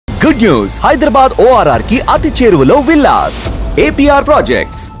Good news! Hyderabad ORR ki ati cheruvulo villas. APR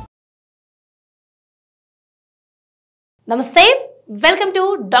Projects. నమస్తే, welcome to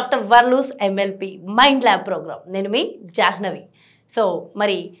doctor వర్లూస్ MLP mind lab programme. నేను మీ Jahnavi. So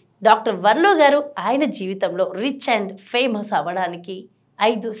మరి doctor వర్లు గారు ఆయన జీవితంలో rich and famous అవ్వడానికి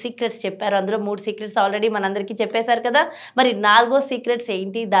 5 secrets చెప్పారు. అందులో 3 సీక్రెట్స్ ఆల్రెడీ మనందరికీ చెప్పేశారు కదా. మరి 4వ సీక్రెట్స్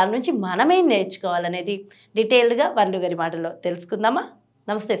ఏంటి, దాని నుంచి మనమేం నేర్చుకోవాలనేది డీటెయిల్డ్గా వర్లు గారి మాటల్లో తెలుసుకుందామా?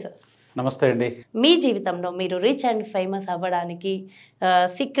 నమస్తే సార్. నమస్తే అండి. మీ జీవితంలో మీరు రిచ్ అండ్ ఫేమస్ అవ్వడానికి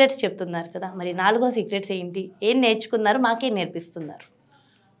సీక్రెట్స్ చెప్తున్నారు కదా, మరి 4వ సీక్రెట్స్ ఏంటి, ఏం నేర్చుకున్నారు, మాకేం నేర్పిస్తున్నారు?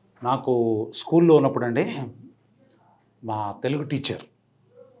 నాకు స్కూల్లో ఉన్నప్పుడు అండి మా తెలుగు టీచర్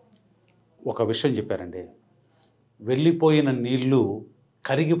ఒక విషయం చెప్పారండి. వెళ్ళిపోయిన నీళ్ళు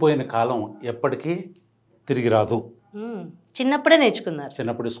కరిగిపోయిన కాలం ఎప్పటికీ తిరిగి రాదు. చిన్నప్పుడే నేర్చుకున్నారు?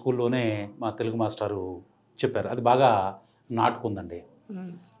 చిన్నప్పుడు స్కూల్లోనే మా తెలుగు మాస్టారు చెప్పారు. అది బాగా నాటుకుందండి.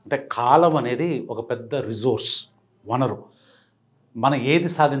 అంటే కాలం అనేది ఒక పెద్ద రిసోర్స్, వనరు. మనం ఏది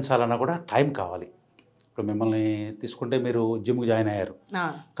సాధించాలన్నా కూడా టైం కావాలి. ఇప్పుడు మిమ్మల్ని తీసుకుంటే మీరు జిమ్కి జాయిన్ అయ్యారు,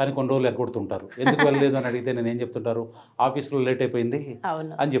 కానీ కొన్ని రోజులు ఎగ్గొడుతుంటారు. ఎందుకు వెళ్ళలేదు అని అడిగితే నేను ఏం చెప్తుంటారు, ఆఫీస్లో లేట్ అయిపోయింది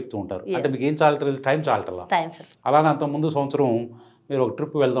అని చెప్తూ ఉంటారు. అంటే మీకు ఏం చాలటలేదు, టైం చాలటలా. అలానే అంతకుముందు సంవత్సరం మీరు ఒక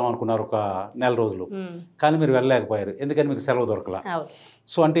ట్రిప్ వెళ్దాం అనుకున్నారు, ఒక నెల రోజులు, కానీ మీరు వెళ్ళలేకపోయారు. ఎందుకని మీకు సెలవు దొరకలా.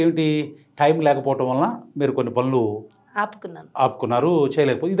 సో అంటే ఏమిటి, టైం లేకపోవటం వలన మీరు కొన్ని పనులు ఆపుకున్నారు,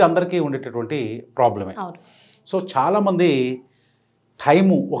 చేయలేకపోతే. ఇది అందరికీ ఉండేటటువంటి ప్రాబ్లమే. సో చాలామంది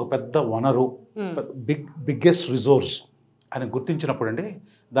టైము ఒక పెద్ద వనరు, బిగ్గెస్ట్ రిసోర్స్ అని గుర్తించినప్పుడు అండి,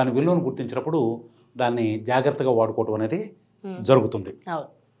 దాని విలువను గుర్తించినప్పుడు దాన్ని జాగ్రత్తగా వాడుకోవటం అనేది జరుగుతుంది.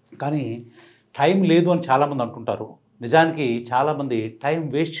 కానీ టైం లేదు అని చాలామంది అంటుంటారు. నిజానికి చాలామంది టైం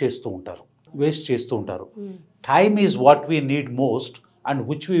వేస్ట్ చేస్తూ ఉంటారు. Time is what we need most and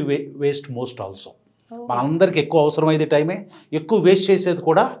which we waste most also. మనందరికి ఎక్కువ అవసరమైంది టైమే, ఎక్కువ వేస్ట్ చేసేది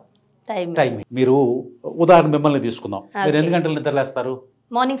కూడా టైమే. మీరు ఉదాహరణ మిమ్మల్ని తీసుకుందాం. మీరు ఎన్ని గంటలు నిద్రలేస్తారు?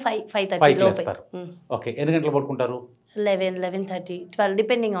 మార్నింగ్ 5:30 లేస్తారు. ఓకే, ఎన్ని గంటలు పడుకుంటారు? 11, 11:30, 12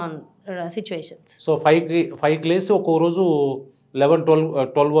 డిపెండింగ్ ఆన్ సిచ్యువేషన్స్. సో 5కి లేసి ఒక్కో రోజు 11,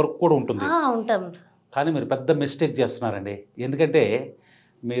 12 వరకు కూడా ఉంటుంది. ఉంటాం. కానీ మీరు పెద్ద మిస్టేక్ చేస్తున్నారండి. ఎందుకంటే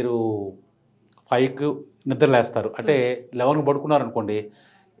మీరు 5కి నిద్రలేస్తారు, అంటే 11కి పడుకున్నారు అనుకోండి,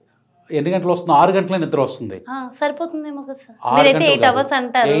 ఎన్ని గంటలు వస్తుంది? 6 గంటల నిద్ర వస్తుంది. సరిపోతుందేమో.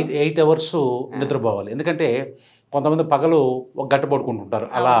 8 అవర్స్ నిద్రపోవాలి. ఎందుకంటే కొంతమంది పగలు 1 గంట పడుకుంటుంటారు,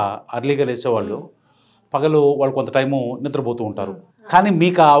 అలా అర్లీగా లేసేవాళ్ళు పగలు వాళ్ళు కొంత టైము నిద్రపోతూ ఉంటారు. కానీ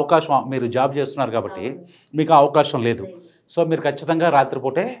మీకు ఆ అవకాశం, మీరు జాబ్ చేస్తున్నారు కాబట్టి మీకు ఆ అవకాశం లేదు. సో మీరు ఖచ్చితంగా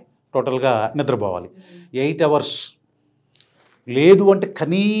రాత్రిపూటే టోటల్గా నిద్రపోవాలి. 8 అవర్స్ లేదు అంటే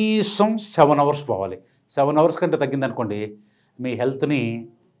కనీసం 7 అవర్స్ పోవాలి. 7 అవర్స్ కంటే తగ్గిందనుకోండి, మీ హెల్త్ని,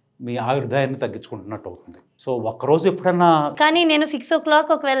 మీ ఆయుర్దాయాన్ని తగ్గించుకుంటున్నట్టు అవుతుంది. సో ఒక్కరోజు ఎప్పుడన్నా, కానీ నేను 6 o'clock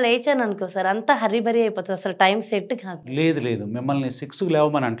ఒకవేళ లేచాను అనుకో సార్, అంతా హరిబరి అయిపోతుంది, అసలు టైం సెట్ కాదు. లేదు, మిమ్మల్ని 6కి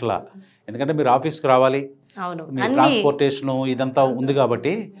లేవమని అంటలా. ఎందుకంటే మీరు ఆఫీస్కి రావాలి, మీ ట్రాన్స్పోర్టేషను ఇదంతా ఉంది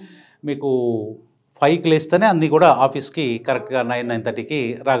కాబట్టి మీకు 5కి లేస్తేనే అన్నీ కూడా ఆఫీస్కి కరెక్ట్గా 9:30కి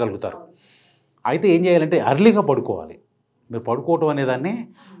రాగలుగుతారు. అయితే ఏం చేయాలంటే ఎర్లీగా పడుకోవాలి. మీరు పడుకోవటం అనేదాన్ని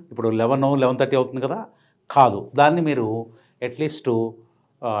ఇప్పుడు 11, 11:30 అవుతుంది కదా, కాదు, దాన్ని మీరు అట్లీస్ట్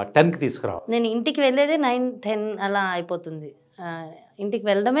 10కి తీసుకురావాలి. నేను ఇంటికి వెళ్ళేదే 9, 10 అలా అయిపోతుంది. ఇంటికి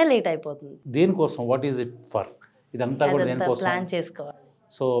వెళ్ళడమే లేట్ అయిపోతుంది. దేనికోసం? What is it for? ఇదంతా కూడా దేనికోసం? ప్లాన్ చేసుకోవాలి.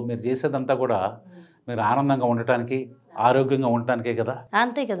 సో మీరు చేసేదంతా కూడా మీరు ఆనందంగా ఉండటానికి, ఆరోగ్యంగా ఉండటానికే కదా.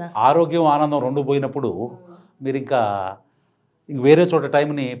 అంతే కదా. ఆరోగ్యం, ఆనందం 2 పోయినప్పుడు మీరు ఇంక వేరే చోట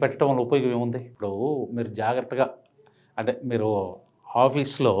టైంని పెట్టడం వల్ల ఉపయోగం ఏముంది? ఇప్పుడు మీరు జాగ్రత్తగా, అంటే మీరు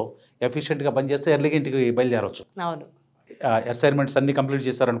ఆఫీస్లో ఎఫిషియెంట్గా పనిచేస్తే ఎర్లీగా ఇంటికి బయలుదేరవచ్చు. అవును. అసైన్మెంట్స్ అన్నీ కంప్లీట్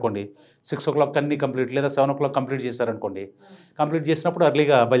చేశారనుకోండి, 6 o'clock అన్నీ కంప్లీట్, లేదా 7 o'clock కంప్లీట్ చేశారనుకోండి, కంప్లీట్ చేసినప్పుడు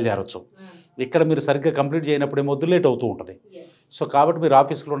ఎర్లీగా బయలుదేరవచ్చు. ఇక్కడ మీరు సరిగ్గా కంప్లీట్ చేయనప్పుడు ఏమో లేట్ అవుతూ ఉంటుంది. సో కాబట్టి మీరు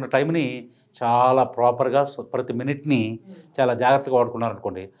ఆఫీస్లో ఉన్న టైంని చాలా ప్రాపర్గా, ప్రతి మినిట్ని చాలా జాగ్రత్తగా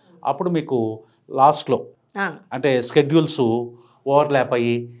వాడుకున్నారనుకోండి, అప్పుడు మీకు లాస్ట్లో అంటే స్కెడ్యూల్స్ ఓవర్లాప్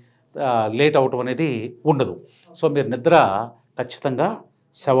అయ్యి లేట్ అవటం అనేది ఉండదు. సో మీరు నిద్ర ఖచ్చితంగా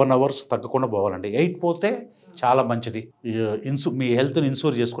 7 అవర్స్ తగ్గకుండా పోవాలండి. 8 పోతే చాలా మంచిది, మీ హెల్త్ని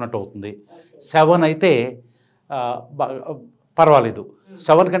ఇన్సూర్ చేసుకున్నట్టు అవుతుంది. 7 అయితే పర్వాలేదు.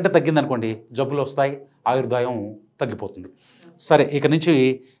 7 కంటే తగ్గిందనుకోండి, జబ్బులు వస్తాయి, ఆయుర్దాయం తగ్గిపోతుంది. సరే, ఇక నుంచి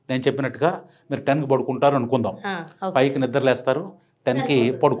నేను చెప్పినట్టుగా మీరు 10కి పడుకుంటారు అనుకుందాం. 5కి నిద్రలేస్తారు, 10కి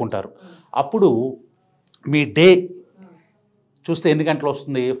పడుకుంటారు. అప్పుడు మీ డే చూస్తే ఎన్ని గంటలు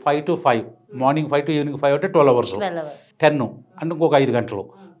వస్తుంది? 5 to 5, మార్నింగ్ 5 to ఈవినింగ్ 5 అంటే 12 అవర్స్. 10 అంటే ఇంకొక 5 గంటలు,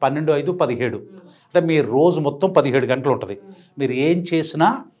 12, 5, 17. అంటే మీ రోజు మొత్తం 17 గంటలు ఉంటుంది. మీరు ఏం చేసినా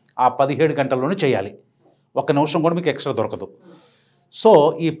ఆ 17 గంటల్లోనే చేయాలి. 1 నిమిషం కూడా మీకు ఎక్స్ట్రా దొరకదు. సో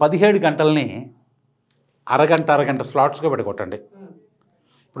ఈ 17 గంటల్ని అరగంట స్లాట్స్గా పెట్టుకోటండి.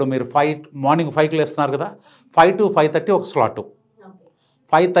 ఇప్పుడు మీరు మార్నింగ్ 5కి లేస్తున్నారు కదా, 5 to 5:30 ఒక స్లాటు,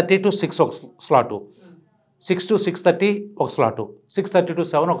 5:30 to 6 ఒక స్లాటు, 6 to 6:30 ఒక స్లాటు, 6:30 to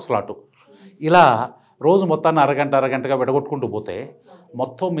 7 ఒక స్లాటు. ఇలా రోజు మొత్తాన్ని అరగంటగా విడగొట్టుకుంటూ పోతే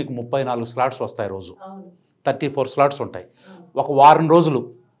మొత్తం మీకు 34 స్లాట్స్ వస్తాయి. రోజు 34 స్లాట్స్ ఉంటాయి. ఒక వారం రోజులు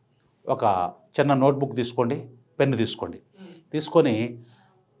ఒక చిన్న నోట్బుక్ తీసుకోండి, పెన్ను తీసుకోండి, తీసుకొని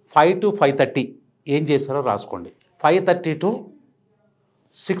 5 to 5:30 ఏం చేశారో రాసుకోండి, 5:30 to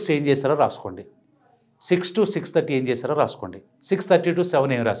 6 ఏం చేశారో రాసుకోండి, 6 to 6:30 ఏం చేశారో రాసుకోండి, 6:30 to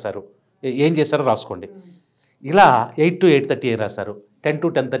 7 ఏం చేశారో రాసుకోండి. ఇలా 8 to 8:30 ఏం రాశారు, 10 to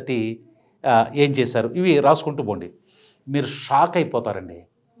 10:30 ఏం చేశారు, ఇవి రాసుకుంటూ పోండి. మీరు షాక్ అయిపోతారండి.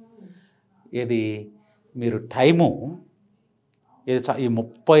 ఇది మీరు టైము ఈ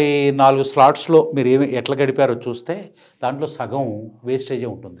 34 స్లాట్స్లో మీరు ఎట్లా గడిపారో చూస్తే దాంట్లో సగం వేస్టేజే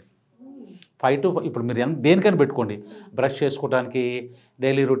ఉంటుంది. 5 to 5 ఇప్పుడు మీరు దేనికైనా పెట్టుకోండి, బ్రష్ చేసుకోవడానికి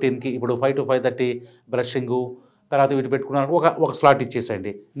డైలీ రొటీన్కి ఇప్పుడు 5 to 5:30 బ్రషింగు, తర్వాత వీటి పెట్టుకున్నాక ఒక స్లాట్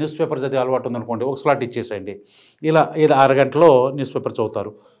ఇచ్చేసేయండి. న్యూస్ పేపర్ చదివే అలవాటు ఉందనుకోండి, ఒక స్లాట్ ఇచ్చేసేయండి. ఇలా అరగంటలో న్యూస్ పేపర్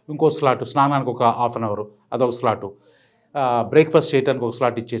చదువుతారు. ఇంకో స్లాట్ స్నానానికి ఒక హాఫ్ అన్ అవర్, అదొక స్లాటు. బ్రేక్ఫాస్ట్ చేయడానికి ఒక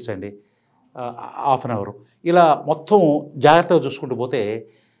స్లాట్ ఇచ్చేసేయండి, హాఫ్ అన్ అవర్. ఇలా మొత్తం జాగ్రత్తగా చూసుకుంటూ పోతే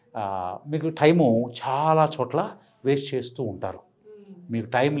మీకు టైము చాలా చోట్ల వేస్ట్ చేస్తూ ఉంటారు. మీకు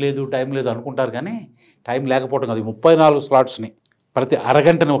టైం లేదు అనుకుంటారు, కానీ టైం లేకపోవడం కాదు. 34 స్లాట్స్ని ప్రతి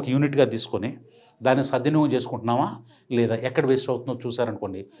అరగంటని ఒక యూనిట్గా తీసుకొని దాన్ని సద్వినియోగం చేసుకుంటున్నామా లేదా, ఎక్కడ వేస్ట్ అవుతుందో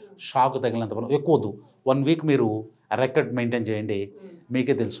చూసారనుకోండి, షాక్ తగిలినంత పని. ఎక్కువ వద్దు, 1 వీక్ మీరు రికార్డ్ మెయింటైన్ చేయండి,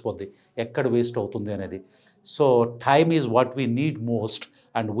 మీకే తెలిసిపోద్ది ఎక్కడ వేస్ట్ అవుతుంది అనేది. So time is what we need most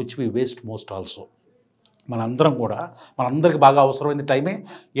and which we waste most also. మనందరికీ బాగా అవసరమైన టైమే,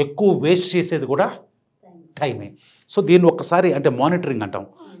 ఎక్కువ వేస్ట్ చేసేది కూడా టైమే. సో దీన్ని ఒక్కసారి అంటే మానిటరింగ్ అంటాం,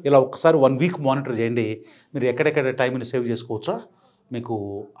 ఇలా ఒక్కసారి 1 వీక్ మానిటర్ చేయండి, మీరు ఎక్కడెక్కడ టైంని సేవ్ చేసుకోవచ్చో మీకు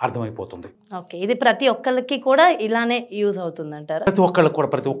అర్థమైపోతుంది. ఓకే, ఇది ప్రతి ఒక్కరికి కూడా ఇలానే యూజ్ అవుతుంది అంటారా? ప్రతి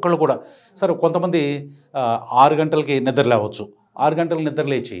ఒక్కళ్ళు కూడా సరే, కొంతమంది 6 గంటలకి నిద్ర లేవచ్చు, 6 గంటలకు నిద్ర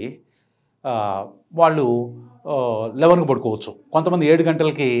లేచి వాళ్ళు 11కి పడుకోవచ్చు. కొంతమంది 7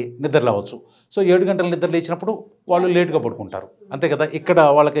 గంటలకి నిద్ర లేవచ్చు. సో 7 గంటల నిద్ర లేచినప్పుడు వాళ్ళు లేట్గా పడుకుంటారు, అంతే కదా. ఇక్కడ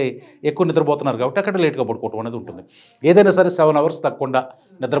వాళ్ళకి ఎక్కువ నిద్రపోతున్నారు కాబట్టి అక్కడ లేట్గా పడుకోవటం అనేది ఉంటుంది. ఏదైనా సరే 7 అవర్స్ తగ్గకుండా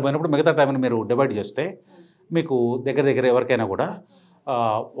నిద్రపోయినప్పుడు మిగతా టైంని మీరు డివైడ్ చేస్తే మీకు దగ్గర ఎవరికైనా కూడా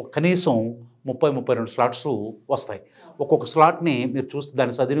కనీసం 30-32 స్లాట్స్ వస్తాయి. ఒక్కొక్క స్లాట్ని మీరు చూస్తే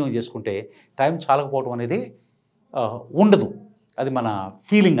దాన్ని సద్వినియోగం చేసుకుంటే టైం చాలకపోవడం అనేది ఉండదు. అది మన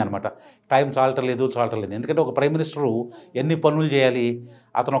ఫీలింగ్ అనమాట. టైం చాలటలేదు. ఎందుకంటే ఒక ప్రైమ్ మినిస్టరు ఎన్ని పనులు చేయాలి,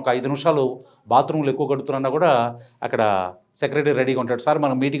 అతను ఒక 5 నిమిషాలు బాత్రూంలో ఎక్కువ గడుపుతున్నా కూడా అక్కడ సెక్రటరీ రెడీగా ఉంటాడు, సార్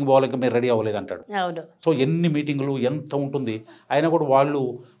మనం మీటింగ్ పోవాలి, ఇంకా మీరు రెడీ అవ్వలేదు అంటాడు. సో ఎన్ని మీటింగులు ఎంత ఉంటుంది, అయినా కూడా వాళ్ళు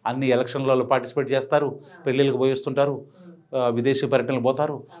అన్ని ఎలక్షన్లలో పార్టిసిపేట్ చేస్తారు, పెళ్ళిళ్ళకి పోయేస్తుంటారు, విదేశీ పర్యటనలు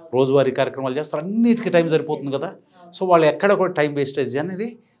పోతారు, రోజువారీ కార్యక్రమాలు చేస్తారు, అన్నిటికీ టైం సరిపోతుంది కదా. సో వాళ్ళు ఎక్కడ కూడా టైం వేస్టేజ్ అనేది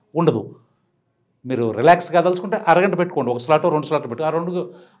ఉండదు. మీరు రిలాక్స్ కాదలుచుకుంటే అరగంట పెట్టుకోండి, 1 స్లాట్ 2 స్లాట్లు పెట్టు,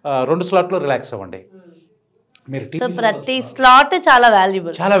 ఆ 2 స్లాట్లో రిలాక్స్ అవ్వండి. మీరు ప్రతి స్లాట్ చాలా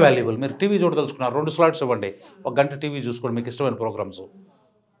వాల్యుబుల్. మీరు టీవీ చూడదలుచుకున్నారు, 2 స్లాట్స్ ఇవ్వండి, 1 గంట టీవీ చూసుకోండి, మీకు ఇష్టమైన ప్రోగ్రామ్స్.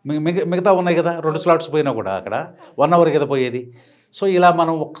 మిగతా ఉన్నాయి కదా, 2 స్లాట్స్ పోయినా కూడా అక్కడ 1 అవర్ కదా పోయేది. సో ఇలా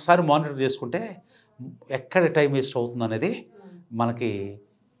మనం ఒక్కసారి మానిటర్ చేసుకుంటే ఎక్కడ టైం వేస్ట్ అవుతుంది అనేది మనకి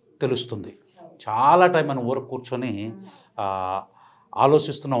తెలుస్తుంది. చాలా టైం మనం ఊరకు కూర్చొని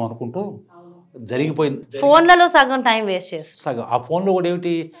ఆలోచిస్తున్నాం అనుకుంటూ జరిగిపోయింది. ఫోన్లలో సగం టైం వేస్ట్ చేస్తాం. ఆ ఫోన్లో కూడా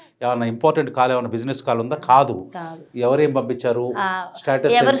ఏమిటి, ఏమైనా ఇంపార్టెంట్ కాల్, ఏమైనా బిజినెస్ కాల్ ఉందా? కాదు. ఎవరేం పంపించారు,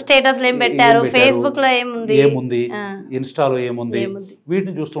 స్టేటస్ ఏం పెట్టారు, ఫేస్బుక్ లో ఏముంది, ఇన్స్టాలో ఏముంది,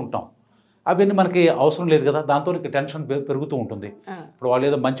 వీటిని చూస్తూ ఉంటాం. అవన్నీ మనకి అవసరం లేదు కదా, దాంతో టెన్షన్ పెరుగుతూ ఉంటుంది. ఇప్పుడు వాళ్ళు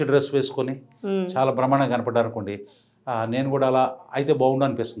ఏదో మంచి డ్రెస్ వేసుకొని చాలా బ్రహ్మాండంగా కనపడ్డారు అనుకోండి, నేను కూడా అలా అయితే బాగుండు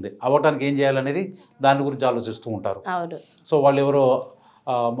అనిపిస్తుంది. అవ్వటానికి ఏం చేయాలనేది దాని గురించి ఆలోచిస్తూ ఉంటారు. సో వాళ్ళు ఎవరో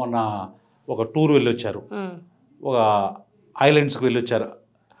మొన్న ఒక టూర్ వెళ్ళొచ్చారు, ఒక ఐలాండ్స్కి వెళ్ళొచ్చారు.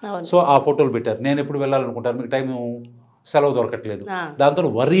 సో ఆ ఫోటోలు పెట్టారు. నేను ఎప్పుడు వెళ్ళాలనుకుంటాను, మీకు టైం సెలవు దొరకట్లేదు. దాంతో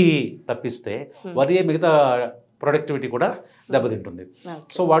వరీ తప్పిస్తే వరీయే మిగతా ప్రొడక్టివిటీ కూడా దెబ్బతింటుంది.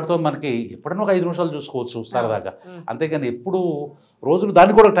 సో వాటితో మనకి ఎప్పుడైనా ఒక 5 నిమిషాలు చూసుకోవచ్చు సరదాగా, అంతేగాని ఎప్పుడు రోజులు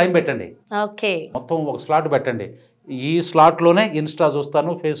దానికి కూడా టైం పెట్టండి. మొత్తం ఒక స్లాట్ పెట్టండి, ఈ స్లాట్లోనే ఇన్స్టా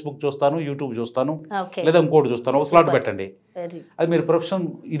చూస్తాను, ఫేస్బుక్ చూస్తాను, యూట్యూబ్ చూస్తాను, లేదా ఇంకోటి చూస్తాను, ఒక స్లాట్ పెట్టండి. అది మీరు ప్రొఫెషన్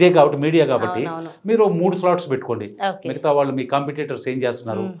ఇదే కాబట్టి, మీడియా కాబట్టి మీరు 3 స్లాట్స్ పెట్టుకోండి. మిగతా వాళ్ళు మీ కాంపిటేటర్స్ ఏం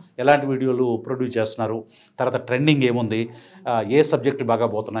చేస్తున్నారు, ఎలాంటి వీడియోలు ప్రొడ్యూస్ చేస్తున్నారు, తర్వాత ట్రెండింగ్ ఏముంది, ఏ సబ్జెక్టులు బాగా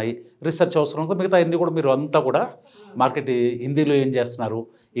పోతున్నాయి, రీసెర్చ్ అవసరం ఉందో మిగతా అన్నీ కూడా మీరు అంతా కూడా హిందీలో ఏం చేస్తున్నారు,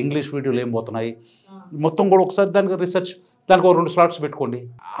 ఇంగ్లీష్ వీడియోలు ఏం పోతున్నాయి, మొత్తం కూడా ఒకసారి దానికి రీసెర్చ్ దానికి ఒక 2 స్లాట్స్ పెట్టుకోండి.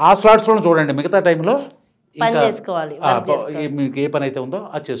 ఆ స్లాట్స్లో చూడండి. మిగతా టైంలో పని చేసుకోవాలి, మీకు ఏ పని అయితే ఉందో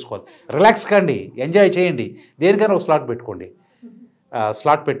అది చేసుకోవాలి. రిలాక్స్ కండి, ఎంజాయ్ చేయండి. దేనికైనా ఒక స్లాట్ పెట్టుకోండి.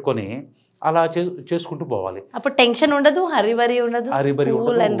 స్లాట్ పెట్టుకొని అలా చేసుకుంటూ పోవాలి. అప్పుడు టెన్షన్ ఉండదు, హరిబరి ఉండదు,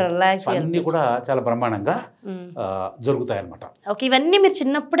 అన్నీ కూడా చాలా బ్రహ్మాండంగా జరుగుతాయి అన్నమాట. ఓకే, ఇవన్నీ మీరు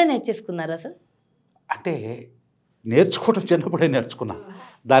చిన్నప్పుడే నేర్చేసుకున్నారా సార్? అంటే నేర్చుకోవడం చిన్నప్పుడే నేర్చుకున్నా.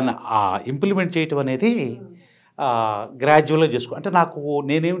 దాన్ని ఇంప్లిమెంట్ చేయటం అనేది గ్రాడ్యువల్గా చేసుకో. అంటే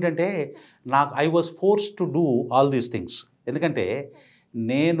నేనేమిటంటే I was force to do all these things. ఎందుకంటే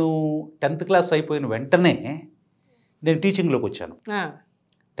నేను 10th క్లాస్ అయిపోయిన వెంటనే నేను టీచింగ్లోకి వచ్చాను.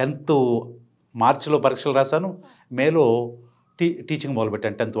 10th మార్చిలో పరీక్షలు రాశాను, మేలో టీచింగ్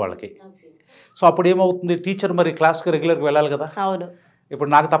మొదలుపెట్టాను 10th వాళ్ళకి. సో అప్పుడు ఏమవుతుంది, టీచర్ మరి క్లాస్కి రెగ్యులర్గా వెళ్ళాలి కదా. అవును. ఇప్పుడు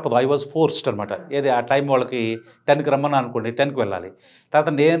నాకు తప్పదు, ఐ వాజ్ ఫోర్స్డ్ అనమాట. ఏది ఆ టైం వాళ్ళకి 10కి రమ్మని అనుకోండి, 10కి వెళ్ళాలి.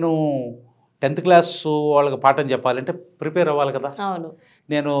 తర్వాత నేను 10th క్లాస్ వాళ్ళకి పాఠం చెప్పాలంటే ప్రిపేర్ అవ్వాలి కదా. అవును.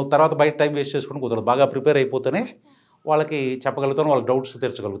 నేను తర్వాత బయట టైం వేస్ట్ చేసుకుని కుదరదు. బాగా ప్రిపేర్ అయిపోతేనే వాళ్ళకి చెప్పగలుగుతాను, వాళ్ళకి డౌట్స్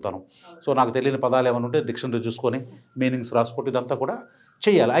తీర్చగలుగుతాను. సో నాకు తెలియని పదాలు ఏమైనా ఉంటే డిక్షనరీ చూసుకొని మీనింగ్స్ రాసుకుంటూ ఇదంతా కూడా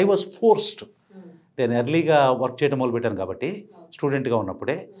చేయాలి. I was forced. నేను ఎర్లీగా వర్క్ చేయడం మొదలుపెట్టాను కాబట్టి స్టూడెంట్గా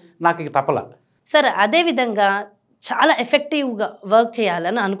ఉన్నప్పుడే నాకు ఇక తప్పల. సార్ అదేవిధంగా చాలా ఎఫెక్టివ్గా వర్క్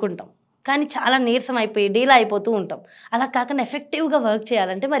చేయాలని అనుకుంటాం, కానీ చాలా నీరసం అయిపోయి డీలా అయిపోతూ ఉంటాం. అలా కాకుండా ఎఫెక్టివ్గా వర్క్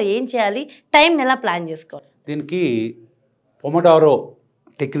చేయాలంటే మరి ఏం చేయాలి? టైంని ఎలా ప్లాన్ చేసుకోవాలి? దీనికి పొమడారో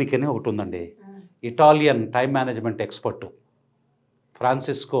టెక్నిక్ అని ఒకటి ఉందండి. Italian time management expert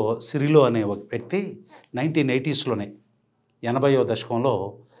Francisco సిరిలో అనే ఒక వ్యక్తి 1980స్లోనే 80వ దశకంలో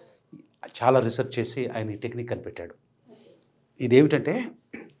చాలా రీసెర్చ్ చేసి ఆయన ఈ టెక్నిక్ కనిపెట్టాడు. ఇదేమిటంటే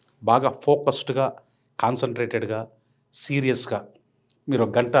బాగా ఫోకస్డ్గా, కాన్సన్ట్రేటెడ్గా, సీరియస్గా మీరు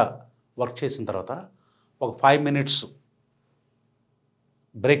 1 గంట వర్క్ చేసిన తర్వాత ఒక 5 minutes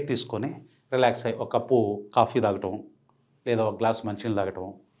బ్రేక్ తీసుకొని రిలాక్స్ అయ్యి ఒక కప్పు కాఫీ తాగటం, లేదా ఒక గ్లాస్ మంచినీళ్ళు తాగటం,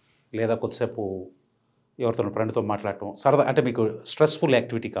 లేదా కొద్దిసేపు ఎవరితో ఫ్రెండ్తో మాట్లాడటం, సరదా. అంటే మీకు స్ట్రెస్ఫుల్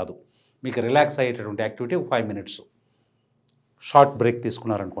యాక్టివిటీ కాదు, మీకు రిలాక్స్ అయ్యేటటువంటి యాక్టివిటీ ఒక 5 minutes short break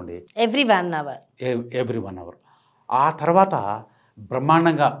తీసుకున్నారనుకోండి, every 1 hour. ఆ తర్వాత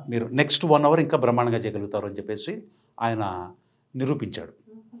బ్రహ్మాండంగా మీరు నెక్స్ట్ 1 hour ఇంకా బ్రహ్మాండంగా చేయగలుగుతారు అని చెప్పేసి ఆయన నిరూపించాడు,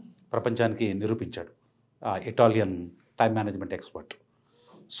 ప్రపంచానికి నిరూపించాడు, Italian time management expert.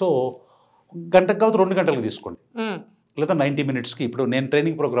 So గంటకు కాదు 2 గంటలకు తీసుకోండి, లేదా 90 minutesకి. ఇప్పుడు నేను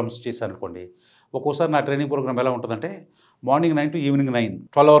ట్రైనింగ్ ప్రోగ్రామ్స్ చేశాను అనుకోండి, ఒక్కోసారి నా ట్రైనింగ్ ప్రోగ్రామ్ ఎలా ఉంటుందంటే morning 9 to evening 9,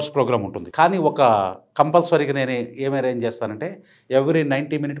 12 hours programme ఉంటుంది. కానీ ఒక కంపల్సరీగా నేను ఏం అరేంజ్ చేస్తానంటే ఎవ్రీ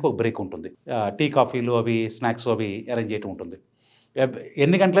 90 minutesకి ఒక బ్రేక్ ఉంటుంది. టీ కాఫీలు అవి స్నాక్స్ అవి అరేంజ్ చేయటం ఉంటుంది.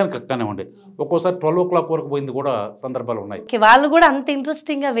 ఎన్ని గంటలైనా కక్కనివ్వండి. ఒక్కోసారి 12 o'clock వరకు పోయింది కూడా సందర్భాలు ఉన్నాయి. వాళ్ళు కూడా అంత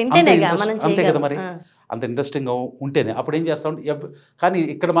ఇంట్రెస్టింగ్గా వింటేనే అంతే కదా మరి, అంత ఇంట్రెస్టింగ్గా ఉంటేనే. అప్పుడు ఏం చేస్తామంటే కానీ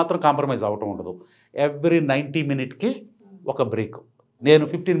ఇక్కడ మాత్రం కాంప్రమైజ్ అవ్వటం ఉండదు. ఎవ్రీ 90 minutesకి ఒక బ్రేక్. నేను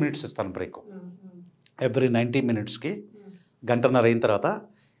 15 minutes ఇస్తాను బ్రేక్. ఎవ్రీ 90 minutesకి గంటన్నర అయిన తర్వాత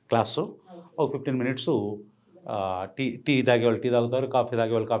క్లాసు, ఒక 15 minutes టీ తాగేవాళ్ళు టీ తాగుతారు, కాఫీ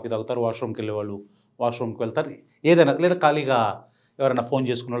తాగేవాళ్ళు కాఫీ తాగుతారు, వాష్రూమ్కి వెళ్ళేవాళ్ళు వాష్రూమ్కి వెళ్తారు, ఏదైనా. లేదా ఖాళీగా ఎవరైనా ఫోన్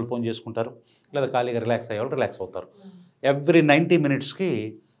చేసుకునే వాళ్ళు ఫోన్ చేసుకుంటారు, లేదా ఖాళీగా రిలాక్స్ అయ్యేవాళ్ళు రిలాక్స్ అవుతారు. ఎవ్రీ 90 minutesకి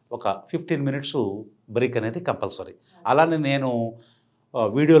ఒక 15 minutes బ్రేక్ అనేది కంపల్సరీ. అలానే నేను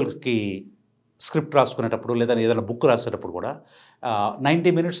వీడియోలకి స్క్రిప్ట్ రాసుకునేటప్పుడు, లేదా ఏదైనా బుక్ రాసేటప్పుడు కూడా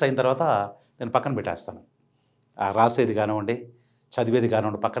 90 minutes అయిన తర్వాత నేను పక్కన పెట్టేస్తాను. రాసేది కానివ్వండి, చదివేది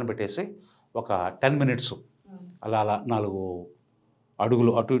కానివ్వండి పక్కన పెట్టేసి ఒక 10 minutes అలా 4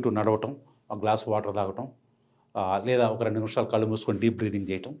 అడుగులు అటు ఇటు నడవటం, ఒక గ్లాస్ వాటర్ తాగటం, లేదా ఒక 2 నిమిషాలు కళ్ళు మూసుకొని డీప్ బ్రీదింగ్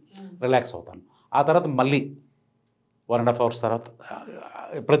చేయటం, రిలాక్స్ అవుతాను. ఆ తర్వాత మళ్ళీ 1.5 hours తర్వాత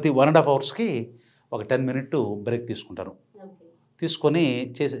ప్రతి 1.5 hoursకి ఒక 10 minute బ్రేక్ తీసుకుంటాను. తీసుకొని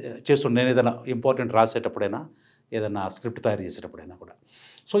చేస్తుండే నేను ఏదైనా ఇంపార్టెంట్ రాసేటప్పుడైనా, ఏదైనా స్క్రిప్ట్ తయారు చేసేటప్పుడైనా కూడా.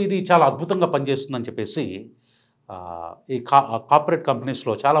 సో ఇది చాలా అద్భుతంగా పనిచేస్తుందని చెప్పేసి ఈ కార్పొరేట్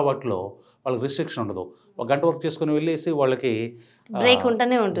కంపెనీస్లో చాలా వాటిలో వాళ్ళకి రిస్ట్రిక్షన్ ఉండదు. 1 గంట వర్క్ చేసుకుని వెళ్ళేసి వాళ్ళకి బ్రేక్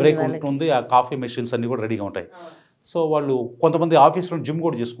ఉంటుంది. ఆ కాఫీ మెషిన్స్ అన్నీ కూడా రెడీగా ఉంటాయి. సో వాళ్ళు కొంతమంది ఆఫీస్లో జిమ్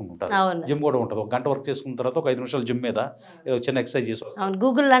కూడా చేసుకుంటుంటారు. జిమ్ కూడా ఉంటుంది. 1 గంట వర్క్ చేసుకున్న తర్వాత ఒక 5 నిమిషాలు జిమ్ మీద ఏదో చిన్న ఎక్సర్సైజ్ చేసి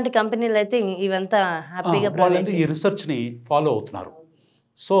గూగుల్ లాంటి కంపెనీలు అయితే ఇవంతా హ్యాపీగా వాళ్ళంతా ఈ రీసెర్చ్ని ఫాలో అవుతున్నారు.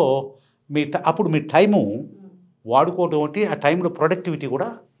 సో అప్పుడు మీ టైము వాడుకోవడం ఒకటి, ఆ టైంలో ప్రొడక్టివిటీ కూడా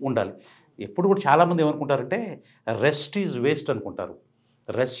ఉండాలి. ఎప్పుడు కూడా చాలామంది ఏమనుకుంటారంటే రెస్ట్ ఈజ్ వేస్ట్ అనుకుంటారు.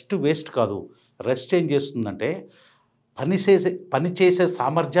 రెస్ట్ వేస్ట్ కాదు. రెస్ట్ ఏం చేస్తుందంటే పని చేసే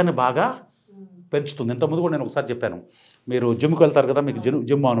సామర్థ్యాన్ని బాగా పెంచుతుంది. ఇంతకుముందు కూడా నేను ఒకసారి చెప్పాను, మీరు జిమ్కి వెళ్తారు కదా, మీకు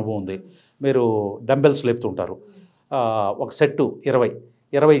జిమ్ అనుభవం ఉంది. మీరు డంబెల్స్ లేపుతుంటారు. ఒక సెట్టు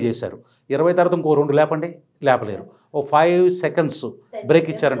 20 చేశారు. 20 తర్వాత ఇంకో 2 లేపలేరు. ఓ 5 seconds బ్రేక్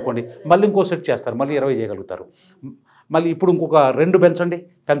ఇచ్చారనుకోండి, మళ్ళీ ఇంకో సెట్ చేస్తారు, మళ్ళీ 20 చేయగలుగుతారు. మళ్ళీ ఇప్పుడు ఇంకొక 2 పెంచండి,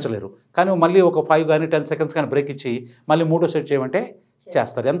 పెంచలేరు. కానీ మళ్ళీ ఒక 5 కానీ 10 సెకండ్స్ కానీ బ్రేక్ ఇచ్చి మళ్ళీ మూడో సెట్ చేయమంటే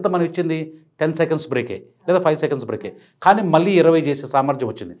చేస్తారు. ఎంత మనం ఇచ్చింది 10 సెకండ్స్ బ్రేకే లేదా 5 సెకండ్స్ బ్రేకే, కానీ మళ్ళీ 20 చేసే సామర్థ్యం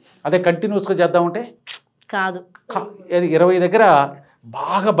వచ్చింది. అదే కంటిన్యూస్గా చేద్దామంటే కాదు. 20 దగ్గర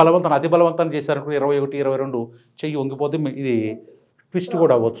బాగా బలవంతం, అతి బలవంతం చేశారనుకో 21, 22 చెయ్యి వంగిపోతే ఇది ట్విస్ట్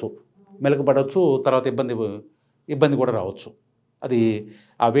కూడా అవ్వచ్చు, మెలకపడవచ్చు, తర్వాత ఇబ్బంది కూడా రావచ్చు. అది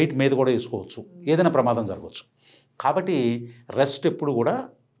ఆ వెయిట్ మీద కూడా వేసుకోవచ్చు, ఏదైనా ప్రమాదం జరగవచ్చు. కాబట్టి రెస్ట్ ఎప్పుడు కూడా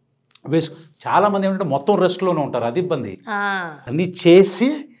చాలామంది ఏమంటే మొత్తం రెస్ట్లోనే ఉంటారు, అది ఇబ్బంది. అన్నీ చేసి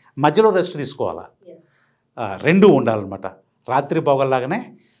మధ్యలో రెస్ట్ తీసుకోవాలా, 2 ఉండాలన్నమాట. రాత్రి పగల్లాగానే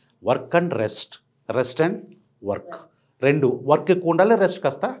work and rest, rest and work 2. Work ఎక్కువ ఉండాలి, రెస్ట్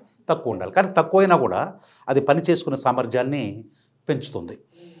కాస్త తక్కువ ఉండాలి. కానీ తక్కువైనా కూడా అది పని చేసుకునే సామర్థ్యాన్ని పెంచుతుంది.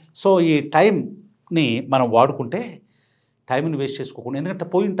 సో ఈ టైంని మనం వాడుకుంటే టైంని వేస్ట్ చేసుకోకుండా, ఎందుకంటే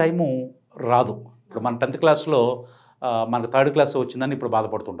పోయిన టైము రాదు. ఇప్పుడు మన 10th క్లాస్లో మనకు 3rd క్లాస్ వచ్చిందని ఇప్పుడు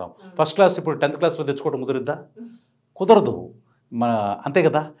బాధపడుతుంటాం. ఫస్ట్ క్లాస్ ఇప్పుడు 10th క్లాస్లో తెచ్చుకోవడం కుదురుద్దా? కుదరదు. అంతే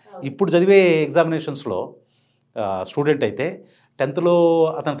కదా. ఇప్పుడు చదివే ఎగ్జామినేషన్స్లో స్టూడెంట్ అయితే 10thలో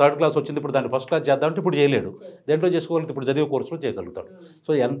అతను 3rd క్లాస్ వచ్చింది, ఇప్పుడు దాన్ని ఫస్ట్ క్లాస్ చేద్దామంటే ఇప్పుడు చేయలేడు. దేంట్లో చేసుకోగలిగితే ఇప్పుడు చదివే కోర్సులో చేయగలుగుతాడు.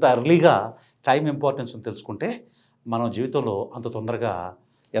 సో ఎంత ఎర్లీగా టైం ఇంపార్టెన్స్ని తెలుసుకుంటే మనం జీవితంలో అంత తొందరగా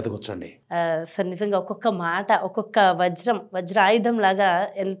ఎదగొచ్చండి. సార్ నిజంగా ఒక్కొక్క మాట, ఒక్కొక్క వజ్రాయుధం లాగా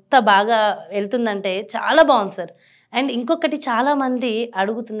ఎంత బాగా వెళ్తుందంటే చాలా బాగుంది సార్. అండ్ ఇంకొకటి చాలామంది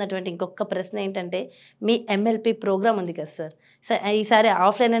అడుగుతున్నటువంటి ఇంకొక ప్రశ్న ఏంటంటే, మీ ఎంఎల్పి ప్రోగ్రామ్ ఉంది కదా సార్, ఈసారి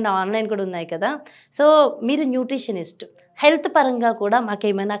ఆఫ్లైన్ అండ్ ఆన్లైన్ కూడా ఉన్నాయి కదా. సో మీరు న్యూట్రిషనిస్ట్, హెల్త్ పరంగా కూడా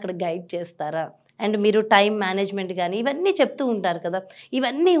మాకేమైనా అక్కడ గైడ్ చేస్తారా? అండ్ మీరు టైం మేనేజ్మెంట్ కానీ ఇవన్నీ చెప్తూ ఉంటారు కదా,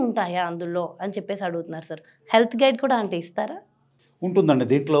 ఇవన్నీ ఉంటాయా అందులో అని చెప్పేసి అడుగుతున్నారు సార్. హెల్త్ గైడ్ కూడా అంటే ఇస్తారా? ఉంటుందండి.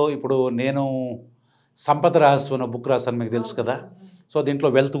 దీంట్లో ఇప్పుడు నేను సంపద రహస్యం బుక్ రాశాను, మీకు తెలుసు కదా. సో దీంట్లో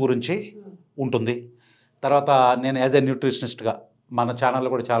వెల్త్ గురించి ఉంటుంది. తర్వాత నేను యాజ్ ఎ న్యూట్రిషనిస్ట్గా మన ఛానల్లో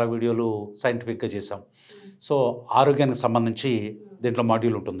కూడా చాలా వీడియోలు సైంటిఫిక్గా చేశాం. సో ఆరోగ్యానికి సంబంధించి దీంట్లో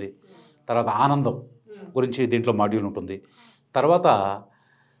మాడ్యూల్ ఉంటుంది. తర్వాత ఆనందం గురించి దీంట్లో మాడ్యూల్ ఉంటుంది. తర్వాత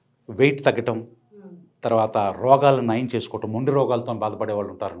వెయిట్ తగ్గటం, తర్వాత రోగాలను నయం చేసుకోవటం. మొండి రోగాలతో బాధపడే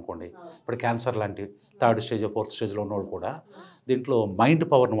వాళ్ళు ఉంటారనుకోండి, ఇప్పుడు క్యాన్సర్ లాంటి 3rd స్టేజ్ 4th స్టేజ్లో ఉన్నవాళ్ళు కూడా దీంట్లో మైండ్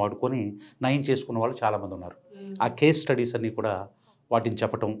పవర్ని వాడుకొని నయం చేసుకున్న వాళ్ళు చాలామంది ఉన్నారు. ఆ కేస్ స్టడీస్ అన్నీ కూడా వాటిని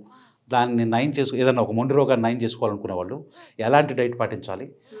చెప్పటం, దాన్ని నయం ఏదైనా ఒక మొండి రోగాన్ని నయం చేసుకోవాలనుకునే వాళ్ళు ఎలాంటి డైట్ పాటించాలి,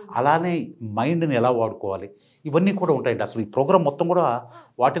 అలానే మైండ్ని ఎలా వాడుకోవాలి, ఇవన్నీ కూడా ఉంటాయండి. అసలు ఈ ప్రోగ్రామ్ మొత్తం కూడా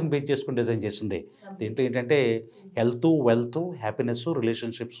వాటిని బేస్ చేసుకుని డిజైన్ చేసింది. దీంట్లో ఏంటంటే health, wealth, happiness,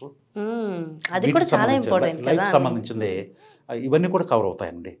 relationships, life సంబంధించింది ఇవన్నీ కూడా కవర్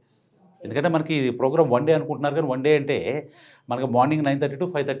అవుతాయండి. ఎందుకంటే మనకి ఈ ప్రోగ్రామ్ 1 డే అనుకుంటున్నారు, కానీ 1 డే అంటే మనకి మార్నింగ్ 9:30 to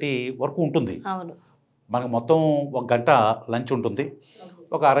 5:30 వరకు ఉంటుంది. మనకు మొత్తం 1 గంట లంచ్ ఉంటుంది,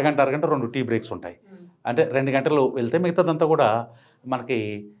 ఒక అరగంట 2 టీ బ్రేక్స్ ఉంటాయి. అంటే 2 గంటలు వెళ్తే మిగతాదంతా కూడా మనకి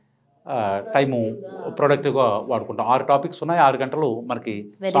టైము ప్రొడక్టివ్గా వాడుకుంటాం. 6 టాపిక్స్ ఉన్నాయి, 6 గంటలు మనకి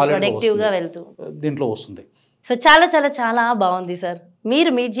దీంట్లో వస్తుంది. సో చాలా చాలా చాలా బాగుంది సార్. మీరు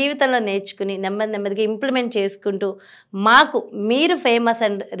మీ జీవితంలో నేర్చుకుని నెమ్మదిగా ఇంప్లిమెంట్ చేసుకుంటూ మాకు మీరు ఫేమస్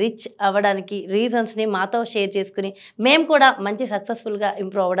అండ్ రిచ్ అవ్వడానికి రీజన్స్ని మాతో షేర్ చేసుకుని మేము కూడా మంచి సక్సెస్ఫుల్గా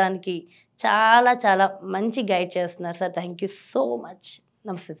ఇంప్రూవ్ అవ్వడానికి చాలా చాలా మంచి గైడ్ చేస్తున్నారు sir. Thank you so much.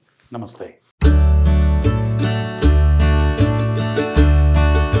 నమస్తే. నమస్తే.